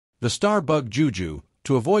The star Bug Juju,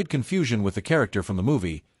 to avoid confusion with the character from the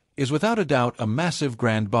movie, is without a doubt a massive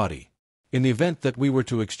grand body. In the event that we were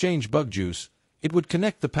to exchange bug juice, it would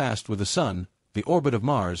connect the past with the Sun, the orbit of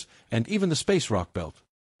Mars, and even the space rock belt.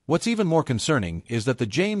 What's even more concerning is that the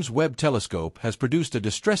James Webb Telescope has produced a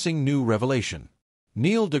distressing new revelation.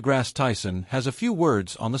 Neil deGrasse Tyson has a few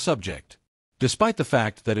words on the subject. Despite the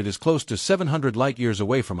fact that it is close to 700 light-years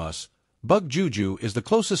away from us, Bug Juju is the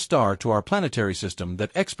closest star to our planetary system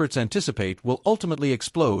that experts anticipate will ultimately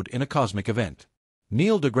explode in a cosmic event.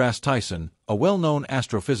 Neil deGrasse Tyson, a well-known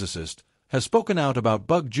astrophysicist, has spoken out about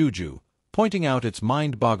Bug Juju, pointing out its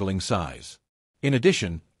mind-boggling size. In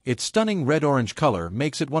addition, its stunning red-orange color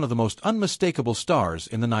makes it one of the most unmistakable stars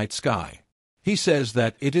in the night sky. He says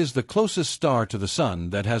that it is the closest star to the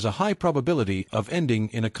Sun that has a high probability of ending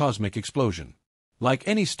in a cosmic explosion. Like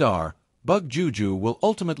any star, Bug Juju will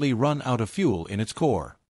ultimately run out of fuel in its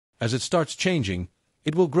core. As it starts changing,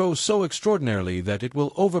 it will grow so extraordinarily that it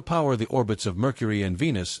will overpower the orbits of Mercury and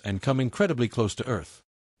Venus and come incredibly close to Earth.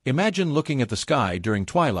 Imagine looking at the sky during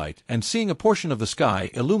twilight and seeing a portion of the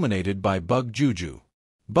sky illuminated by Bug Juju.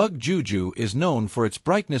 Bug Juju is known for its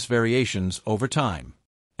brightness variations over time.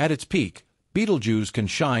 At its peak, Betelgeuse can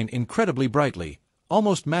shine incredibly brightly,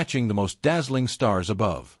 almost matching the most dazzling stars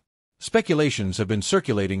above. Speculations have been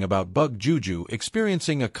circulating about Bug Juju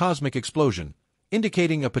experiencing a cosmic explosion,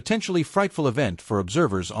 indicating a potentially frightful event for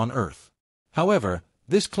observers on Earth. However,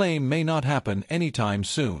 this claim may not happen anytime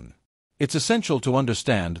soon. It's essential to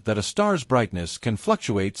understand that a star's brightness can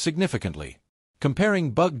fluctuate significantly. Comparing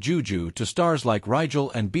Bug Juju to stars like Rigel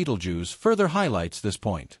and Betelgeuse further highlights this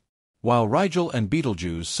point. While Rigel and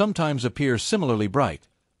Betelgeuse sometimes appear similarly bright,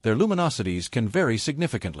 their luminosities can vary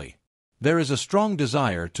significantly. There is a strong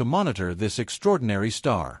desire to monitor this extraordinary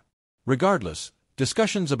star. Regardless,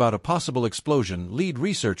 discussions about a possible explosion lead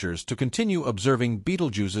researchers to continue observing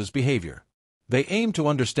Betelgeuse's behavior. They aim to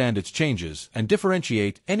understand its changes and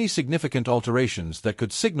differentiate any significant alterations that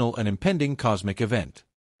could signal an impending cosmic event.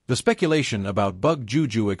 The speculation about Bug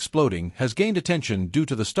Juju exploding has gained attention due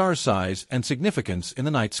to the star's size and significance in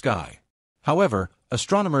the night sky. However,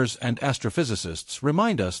 astronomers and astrophysicists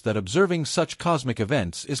remind us that observing such cosmic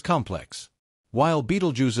events is complex. While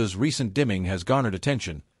Betelgeuse's recent dimming has garnered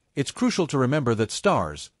attention, it's crucial to remember that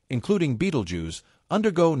stars, including Betelgeuse,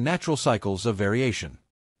 undergo natural cycles of variation.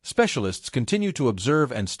 Specialists continue to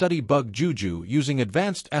observe and study Bug Juju using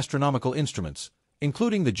advanced astronomical instruments,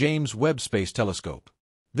 including the James Webb Space Telescope.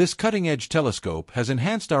 This cutting-edge telescope has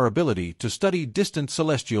enhanced our ability to study distant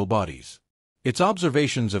celestial bodies. Its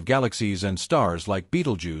observations of galaxies and stars like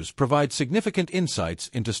Betelgeuse provide significant insights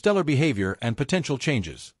into stellar behavior and potential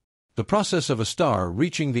changes. The process of a star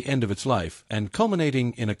reaching the end of its life and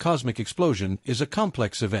culminating in a cosmic explosion is a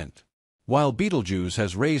complex event. While Betelgeuse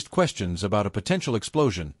has raised questions about a potential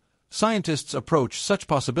explosion, scientists approach such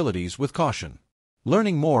possibilities with caution.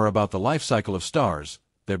 Learning more about the life cycle of stars,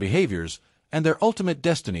 their behaviors, and their ultimate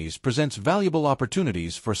destinies presents valuable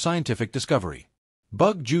opportunities for scientific discovery.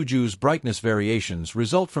 Bug Juju's brightness variations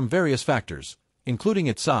result from various factors, including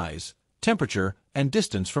its size, temperature, and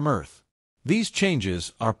distance from Earth. These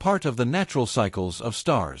changes are part of the natural cycles of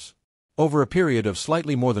stars. Over a period of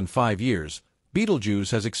slightly more than 5 years,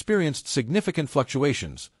 Betelgeuse has experienced significant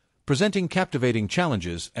fluctuations, presenting captivating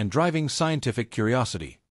challenges and driving scientific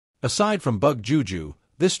curiosity. Aside from Bug Juju,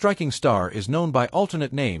 this striking star is known by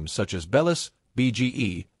alternate names such as Belus,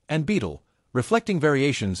 BGE, and Beetle, reflecting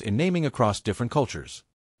variations in naming across different cultures.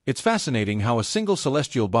 It's fascinating how a single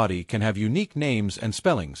celestial body can have unique names and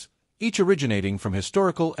spellings, each originating from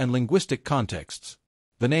historical and linguistic contexts.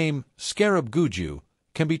 The name, Scarab Guju,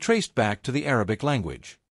 can be traced back to the Arabic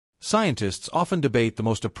language. Scientists often debate the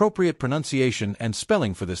most appropriate pronunciation and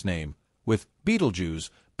spelling for this name, with Betelgeuse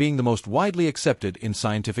being the most widely accepted in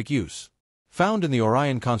scientific use. Found in the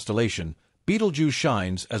Orion constellation, Betelgeuse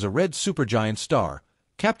shines as a red supergiant star,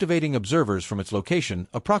 captivating observers from its location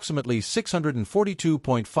approximately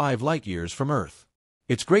 642.5 light-years from Earth.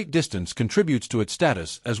 Its great distance contributes to its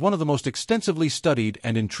status as one of the most extensively studied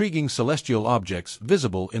and intriguing celestial objects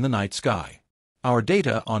visible in the night sky. Our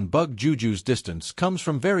data on Bug Juju's distance comes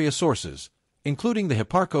from various sources, including the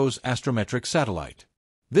Hipparcos astrometric satellite.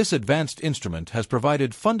 This advanced instrument has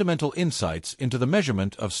provided fundamental insights into the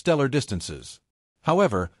measurement of stellar distances.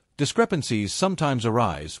 However, discrepancies sometimes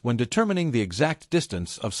arise when determining the exact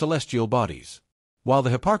distance of celestial bodies. While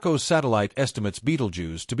the Hipparcos satellite estimates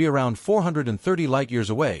Betelgeuse to be around 430 light-years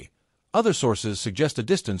away, other sources suggest a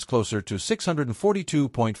distance closer to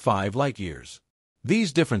 642.5 light-years.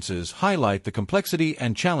 These differences highlight the complexity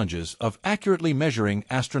and challenges of accurately measuring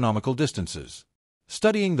astronomical distances.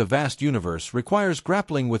 Studying the vast universe requires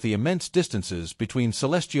grappling with the immense distances between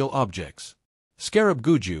celestial objects. Scarab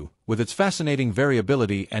Guju, with its fascinating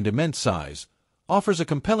variability and immense size, offers a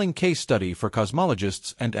compelling case study for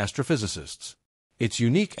cosmologists and astrophysicists. Its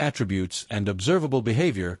unique attributes and observable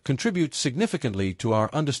behavior contribute significantly to our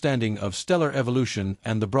understanding of stellar evolution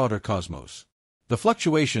and the broader cosmos. The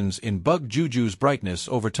fluctuations in Bug Juju's brightness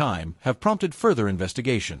over time have prompted further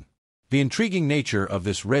investigation. The intriguing nature of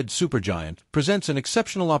this red supergiant presents an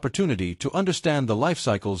exceptional opportunity to understand the life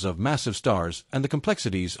cycles of massive stars and the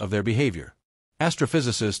complexities of their behavior.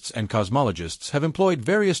 Astrophysicists and cosmologists have employed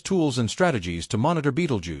various tools and strategies to monitor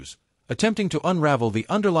Betelgeuse, attempting to unravel the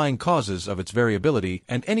underlying causes of its variability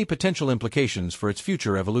and any potential implications for its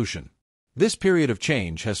future evolution. This period of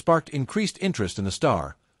change has sparked increased interest in the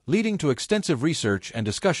star, leading to extensive research and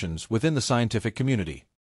discussions within the scientific community.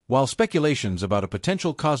 While speculations about a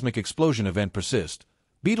potential cosmic explosion event persist,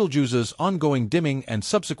 Betelgeuse's ongoing dimming and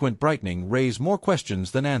subsequent brightening raise more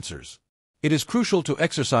questions than answers. It is crucial to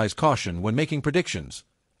exercise caution when making predictions,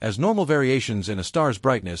 as normal variations in a star's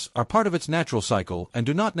brightness are part of its natural cycle and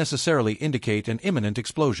do not necessarily indicate an imminent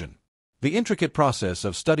explosion. The intricate process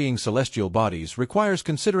of studying celestial bodies requires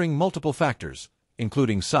considering multiple factors,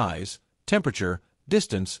 including size, temperature,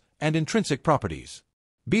 distance, and intrinsic properties.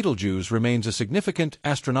 Betelgeuse remains a significant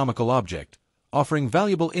astronomical object, offering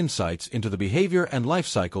valuable insights into the behavior and life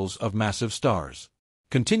cycles of massive stars.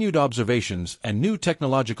 Continued observations and new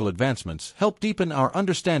technological advancements help deepen our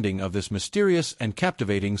understanding of this mysterious and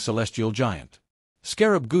captivating celestial giant.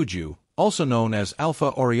 Scarab Guju, also known as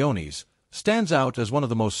Alpha Orionis, stands out as one of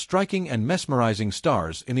the most striking and mesmerizing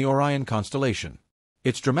stars in the Orion constellation.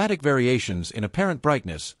 Its dramatic variations in apparent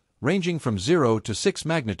brightness, ranging from 0 to 6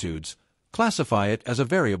 magnitudes, classify it as a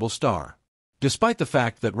variable star. Despite the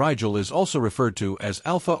fact that Rigel is also referred to as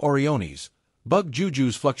Alpha Orionis, Bug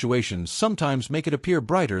Juju's fluctuations sometimes make it appear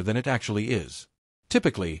brighter than it actually is.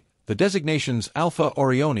 Typically, the designations Alpha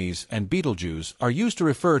Orionis and Betelgeuse are used to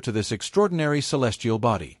refer to this extraordinary celestial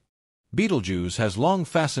body. Betelgeuse has long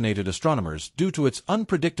fascinated astronomers due to its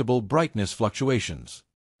unpredictable brightness fluctuations.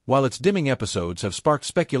 While its dimming episodes have sparked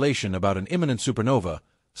speculation about an imminent supernova,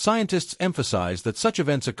 scientists emphasize that such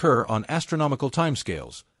events occur on astronomical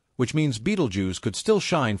timescales, which means Betelgeuse could still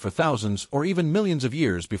shine for thousands or even millions of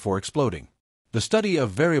years before exploding. The study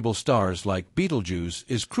of variable stars like Betelgeuse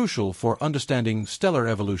is crucial for understanding stellar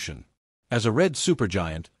evolution. As a red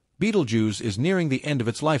supergiant, Betelgeuse is nearing the end of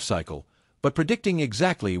its life cycle, but predicting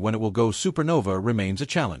exactly when it will go supernova remains a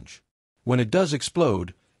challenge. When it does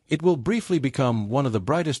explode, it will briefly become one of the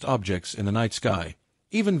brightest objects in the night sky,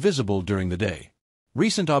 even visible during the day.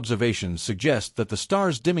 Recent observations suggest that the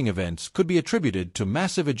star's dimming events could be attributed to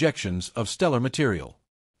massive ejections of stellar material.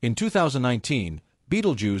 In 2019,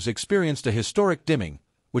 Betelgeuse experienced a historic dimming,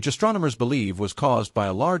 which astronomers believe was caused by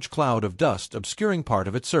a large cloud of dust obscuring part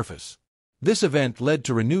of its surface. This event led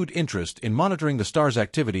to renewed interest in monitoring the star's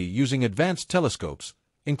activity using advanced telescopes,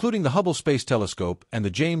 including the Hubble Space Telescope and the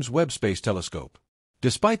James Webb Space Telescope.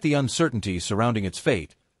 Despite the uncertainty surrounding its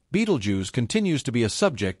fate, Betelgeuse continues to be a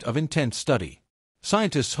subject of intense study.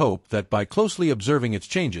 Scientists hope that by closely observing its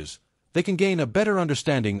changes, they can gain a better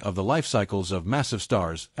understanding of the life cycles of massive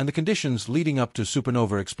stars and the conditions leading up to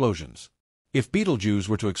supernova explosions. If Betelgeuse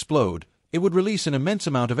were to explode, it would release an immense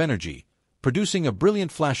amount of energy, producing a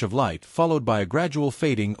brilliant flash of light followed by a gradual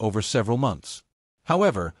fading over several months.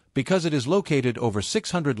 However, because it is located over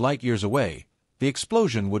 600 light-years away, the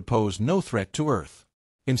explosion would pose no threat to Earth.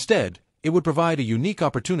 Instead, it would provide a unique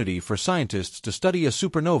opportunity for scientists to study a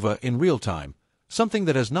supernova in real time, something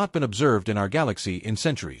that has not been observed in our galaxy in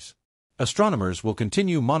centuries. Astronomers will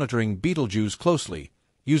continue monitoring Betelgeuse closely,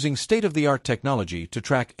 using state-of-the-art technology to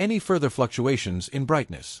track any further fluctuations in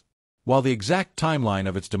brightness. While the exact timeline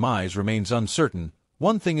of its demise remains uncertain,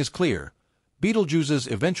 one thing is clear: Betelgeuse's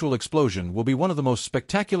eventual explosion will be one of the most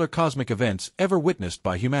spectacular cosmic events ever witnessed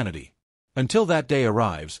by humanity. Until that day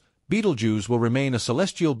arrives, Betelgeuse will remain a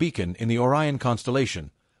celestial beacon in the Orion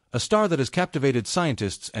constellation, a star that has captivated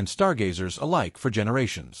scientists and stargazers alike for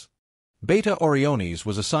generations. Beta Orionis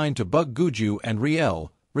was assigned to Bug Guju and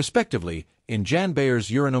Riel, respectively, in Jan Bayer's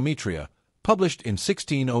Uranometria, published in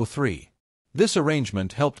 1603. This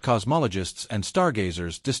arrangement helped cosmologists and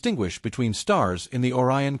stargazers distinguish between stars in the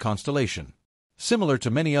Orion constellation. Similar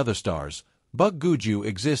to many other stars, Bug Guju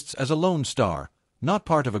exists as a lone star, not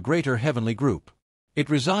part of a greater heavenly group. It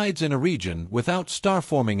resides in a region without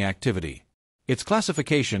star-forming activity. Its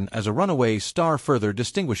classification as a runaway star further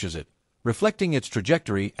distinguishes it, reflecting its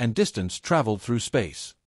trajectory and distance traveled through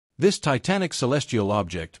space. This titanic celestial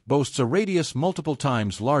object boasts a radius multiple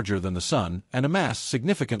times larger than the Sun and a mass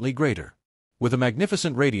significantly greater. With a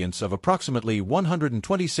magnificent radiance of approximately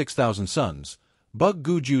 126,000 suns,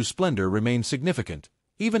 Betelgeuse's splendor remains significant,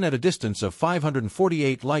 even at a distance of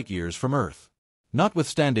 548 light-years from Earth.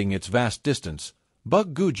 Notwithstanding its vast distance,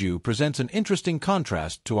 Betelgeuse presents an interesting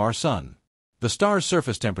contrast to our Sun. The star's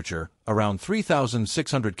surface temperature, around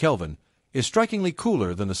 3,600 Kelvin, is strikingly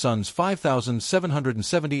cooler than the Sun's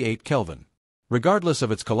 5,778 Kelvin. Regardless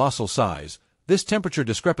of its colossal size, this temperature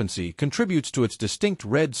discrepancy contributes to its distinct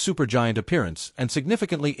red supergiant appearance and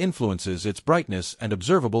significantly influences its brightness and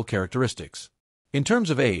observable characteristics. In terms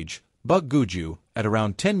of age, Betelgeuse, at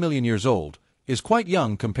around 10 million years old, is quite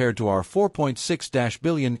young compared to our 4.6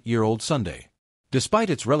 billion-year-old Sunday. Despite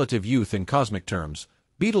its relative youth in cosmic terms,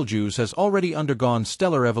 Betelgeuse has already undergone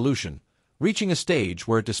stellar evolution, reaching a stage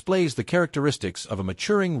where it displays the characteristics of a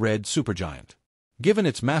maturing red supergiant. Given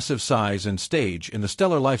its massive size and stage in the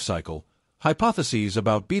stellar life cycle, hypotheses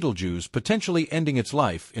about Betelgeuse potentially ending its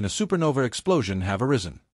life in a supernova explosion have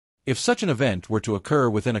arisen. If such an event were to occur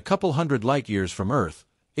within a couple hundred light-years from Earth,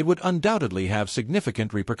 it would undoubtedly have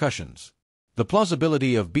significant repercussions. The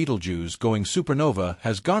plausibility of Betelgeuse going supernova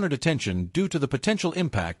has garnered attention due to the potential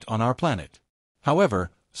impact on our planet. However,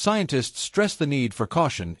 scientists stress the need for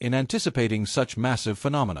caution in anticipating such massive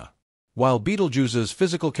phenomena. While Betelgeuse's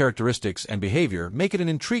physical characteristics and behavior make it an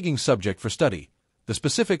intriguing subject for study, the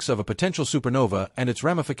specifics of a potential supernova and its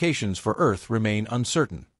ramifications for Earth remain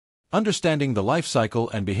uncertain. Understanding the life cycle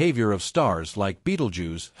and behavior of stars like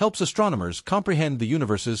Betelgeuse helps astronomers comprehend the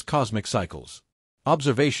universe's cosmic cycles.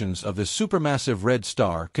 Observations of this supermassive red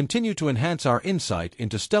star continue to enhance our insight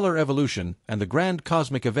into stellar evolution and the grand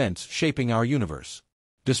cosmic events shaping our universe.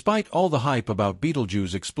 Despite all the hype about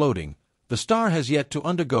Betelgeuse exploding, the star has yet to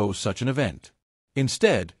undergo such an event.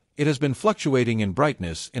 Instead, it has been fluctuating in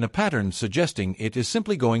brightness in a pattern suggesting it is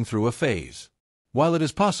simply going through a phase. While it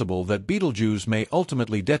is possible that Betelgeuse may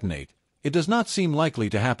ultimately detonate, it does not seem likely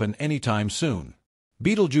to happen anytime soon.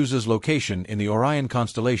 Betelgeuse's location in the Orion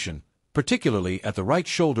constellation, particularly at the right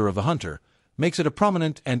shoulder of the Hunter, makes it a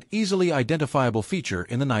prominent and easily identifiable feature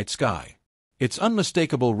in the night sky. Its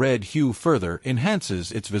unmistakable red hue further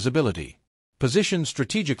enhances its visibility. Positioned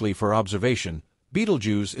strategically for observation,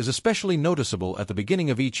 Betelgeuse is especially noticeable at the beginning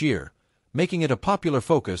of each year, making it a popular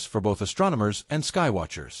focus for both astronomers and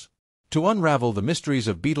skywatchers. To unravel the mysteries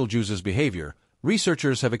of Betelgeuse's behavior,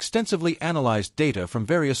 researchers have extensively analyzed data from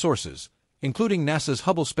various sources, including NASA's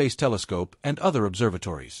Hubble Space Telescope and other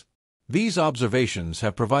observatories. These observations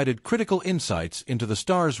have provided critical insights into the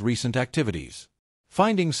star's recent activities.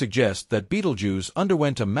 Findings suggest that Betelgeuse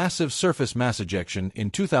underwent a massive surface mass ejection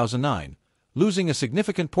in 2009, losing a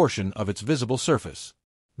significant portion of its visible surface.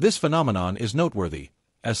 This phenomenon is noteworthy,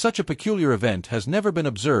 as such a peculiar event has never been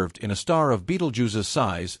observed in a star of Betelgeuse's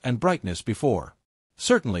size and brightness before.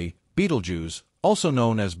 Certainly, Betelgeuse, also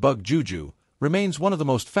known as Betelgeuse, remains one of the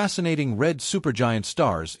most fascinating red supergiant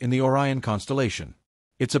stars in the Orion constellation.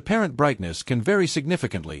 Its apparent brightness can vary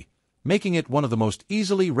significantly, making it one of the most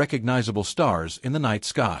easily recognizable stars in the night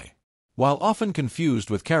sky. While often confused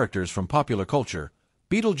with characters from popular culture,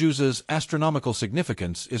 Betelgeuse's astronomical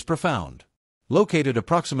significance is profound. Located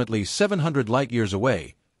approximately 700 light-years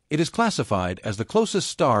away, it is classified as the closest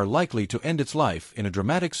star likely to end its life in a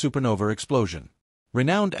dramatic supernova explosion.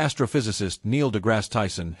 Renowned astrophysicist Neil deGrasse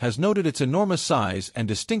Tyson has noted its enormous size and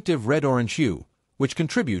distinctive red-orange hue, which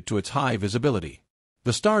contribute to its high visibility.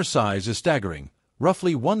 The star's size is staggering,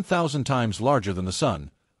 roughly 1,000 times larger than the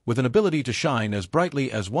Sun, with an ability to shine as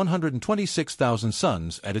brightly as 126,000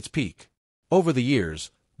 suns at its peak. Over the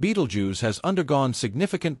years, Betelgeuse has undergone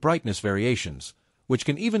significant brightness variations, which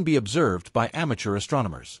can even be observed by amateur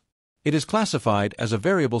astronomers. It is classified as a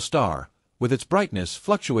variable star, with its brightness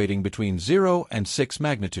fluctuating between 0 and 6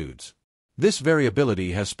 magnitudes. This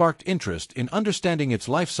variability has sparked interest in understanding its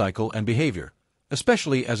life cycle and behavior,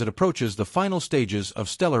 especially as it approaches the final stages of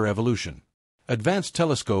stellar evolution. Advanced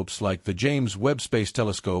telescopes like the James Webb Space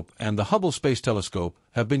Telescope and the Hubble Space Telescope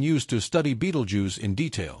have been used to study Betelgeuse in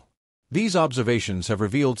detail. These observations have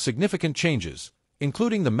revealed significant changes,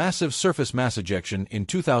 including the massive surface mass ejection in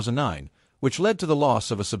 2009, which led to the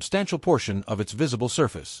loss of a substantial portion of its visible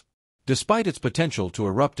surface. Despite its potential to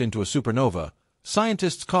erupt into a supernova,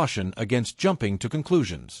 scientists caution against jumping to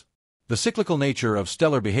conclusions. The cyclical nature of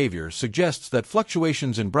stellar behavior suggests that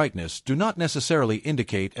fluctuations in brightness do not necessarily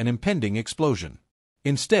indicate an impending explosion.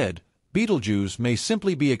 Instead, Betelgeuse may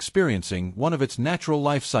simply be experiencing one of its natural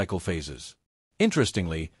life cycle phases.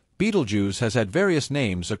 Interestingly, Betelgeuse has had various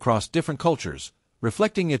names across different cultures,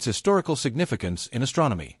 reflecting its historical significance in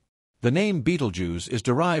astronomy. The name Betelgeuse is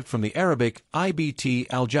derived from the Arabic Ibt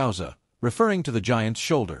al-Jawza, referring to the giant's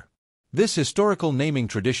shoulder. This historical naming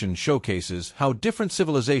tradition showcases how different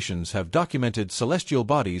civilizations have documented celestial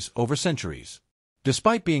bodies over centuries.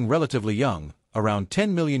 Despite being relatively young, around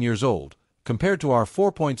 10 million years old, compared to our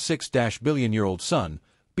 4.6-billion-year-old Sun,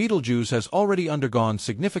 Betelgeuse has already undergone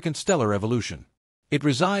significant stellar evolution. It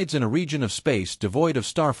resides in a region of space devoid of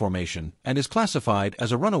star formation and is classified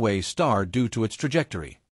as a runaway star due to its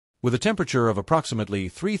trajectory. With a temperature of approximately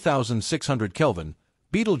 3,600 Kelvin,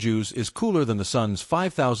 Betelgeuse is cooler than the Sun's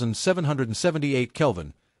 5,778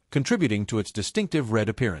 Kelvin, contributing to its distinctive red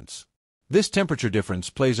appearance. This temperature difference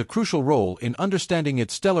plays a crucial role in understanding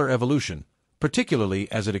its stellar evolution,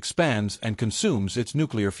 particularly as it expands and consumes its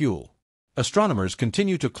nuclear fuel. Astronomers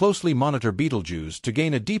continue to closely monitor Betelgeuse to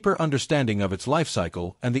gain a deeper understanding of its life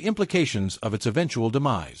cycle and the implications of its eventual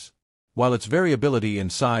demise. While its variability in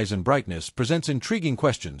size and brightness presents intriguing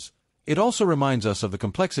questions, it also reminds us of the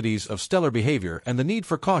complexities of stellar behavior and the need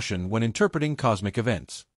for caution when interpreting cosmic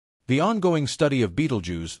events. The ongoing study of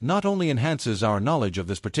Betelgeuse not only enhances our knowledge of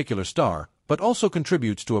this particular star, but also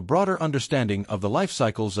contributes to a broader understanding of the life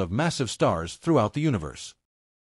cycles of massive stars throughout the universe.